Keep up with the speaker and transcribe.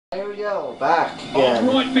go, back again. I'm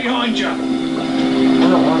right behind you. I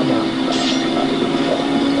don't want him.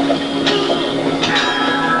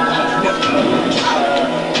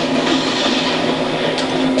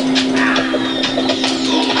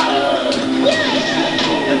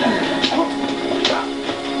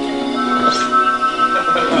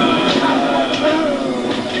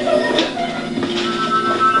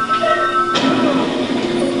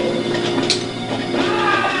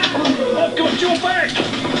 I've got your back.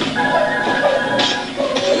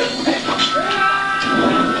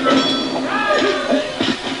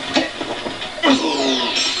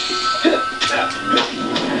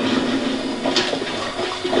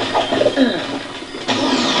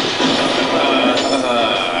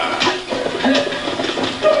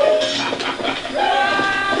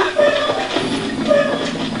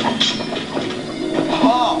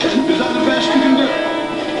 Oh, is that the best you can do?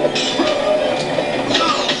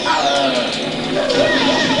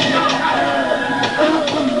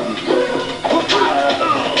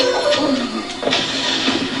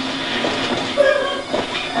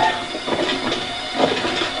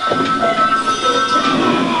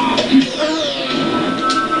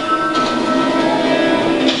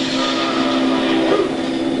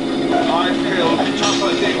 I've killed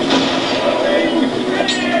tougher things.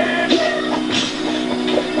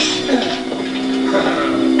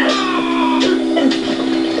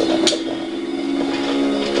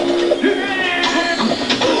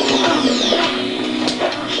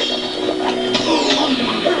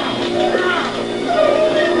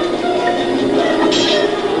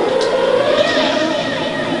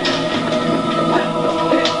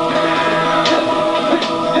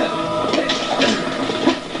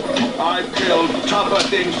 I've killed tougher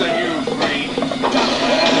things than you, Green.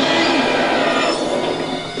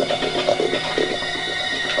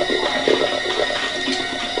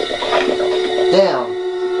 Damn.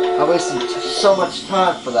 I wasted so much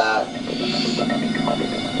time for that.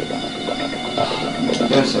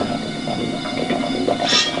 There's him.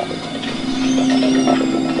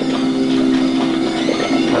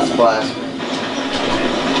 That's blasphemy.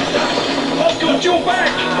 I've got your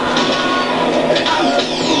back.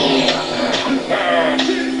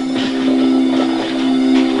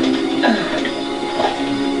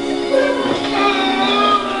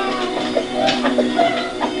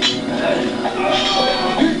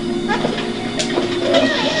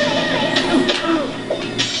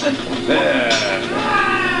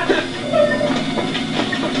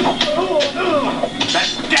 That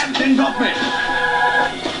damn thing got me.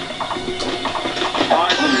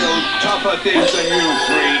 I've killed tougher things than you,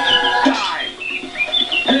 Green. Die!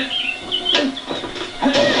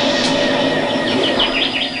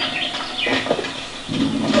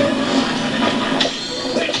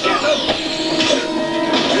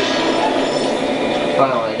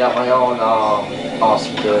 Finally, I got my own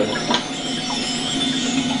awesome good.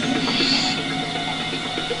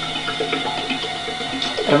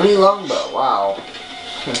 Every longbow, wow.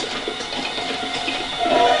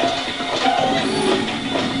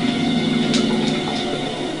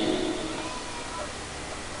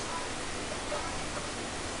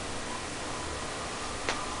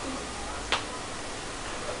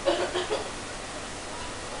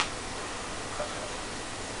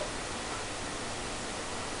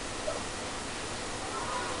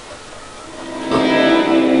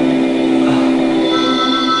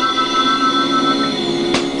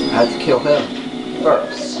 I had to kill him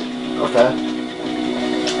first. Okay.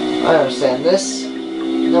 I understand this.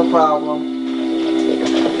 No problem.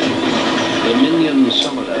 The minion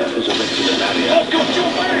summoner is erected an area. I've got your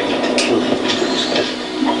back.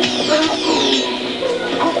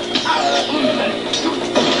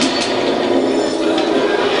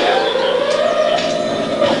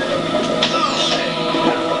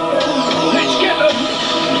 Let's get them.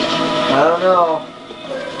 I don't know.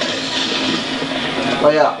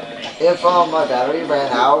 But yeah, if my battery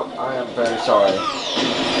ran out, I am very sorry.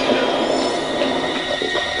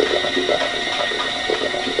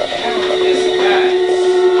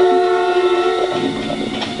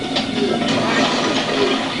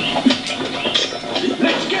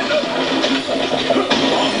 Let's get them.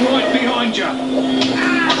 I'm right behind you.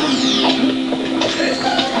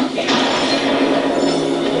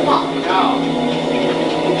 Oh, no.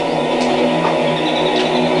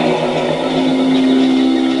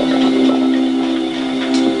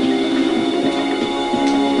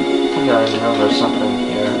 I remember something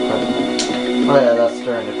here, but oh yeah, that's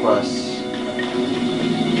during the quest.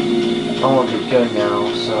 I won't be good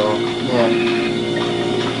now, so yeah.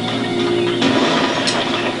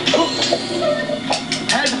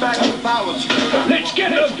 Head back to Power Street. Let's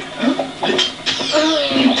get him!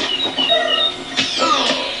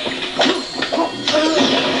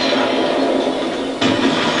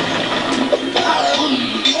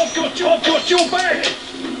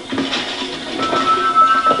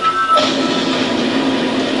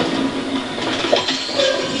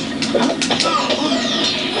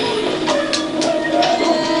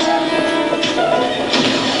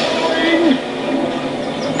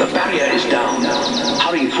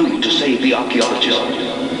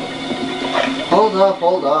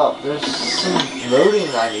 hold up. There's some loading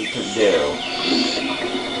I need to do.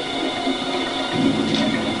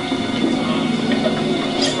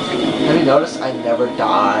 Have you noticed I never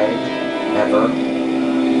died? Ever.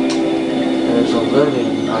 There's a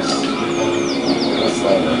loading that's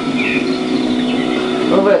later.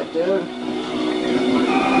 Move it, dude.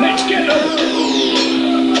 Let's get them!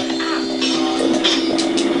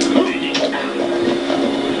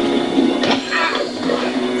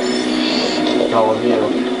 All of you.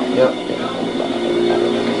 Yep.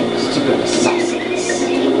 Stupid assassins.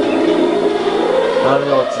 I don't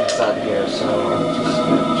know what's inside here, so I'm just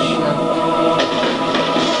gonna check.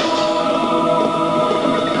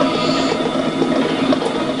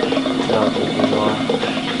 No, there's no more.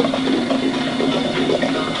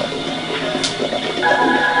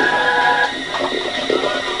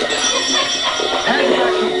 Head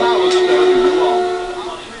back to Power Stone if you want.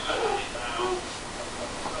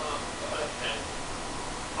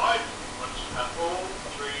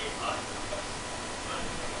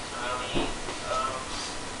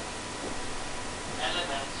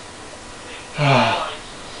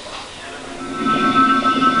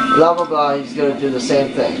 Blah blah blah, he's gonna do the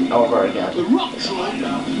same thing over again. The rock's right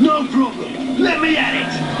now. No problem. Let me at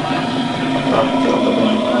it.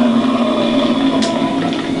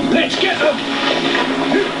 Let's get them!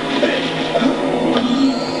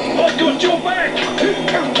 I've got your back!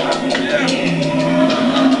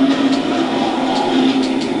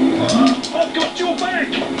 I've got your back!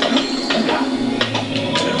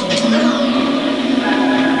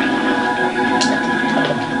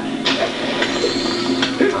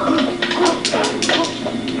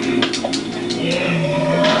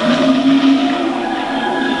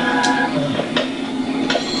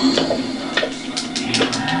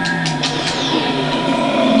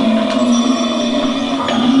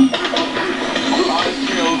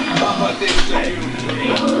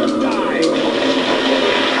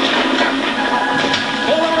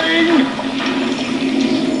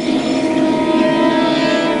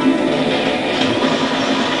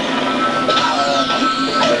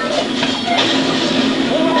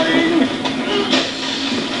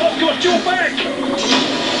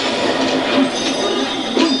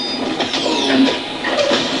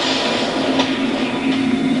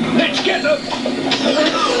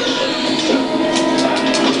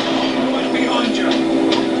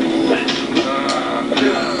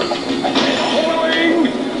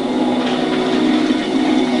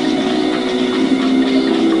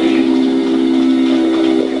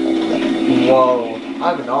 Whoa, I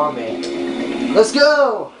have an army. Let's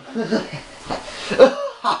go!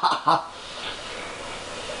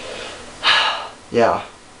 Yeah.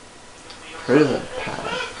 Prison pad.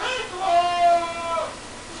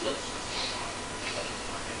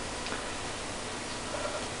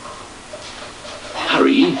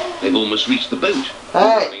 Hurry, they've almost reached the boat. Hey.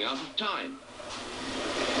 We're running out of time.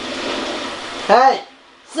 Hey!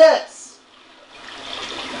 Sis!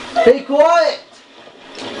 Be quiet!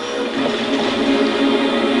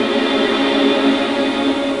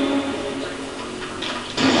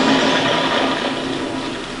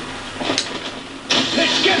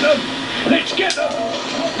 Let's get them! Let's get them!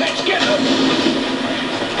 Let's get them!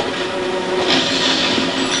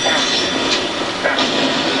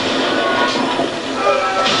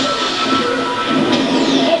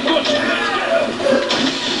 I've got you!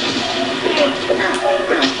 Let's get them!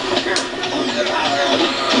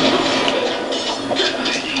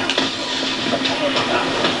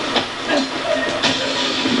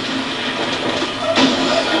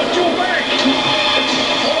 I've got your back!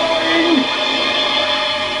 Following!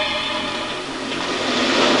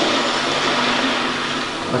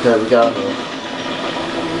 Okay, we gotta move.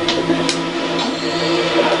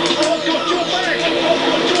 I've got your back! I've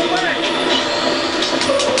got your back!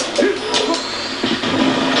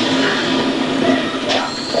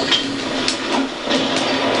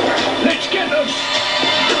 Let's get them!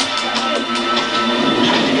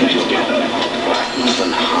 Let's get them!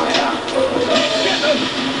 Even higher. Let's get them!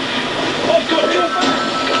 I've got your back!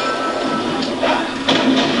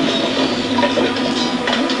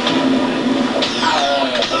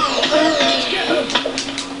 Let's get them!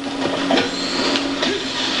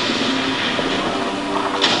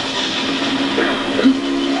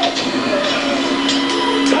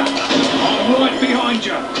 I'm right behind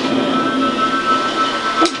you!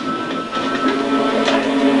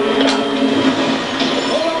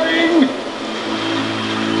 Following!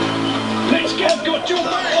 Let's get. I've got your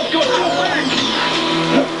back! I've got your back!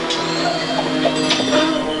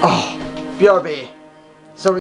 Oh, BRB.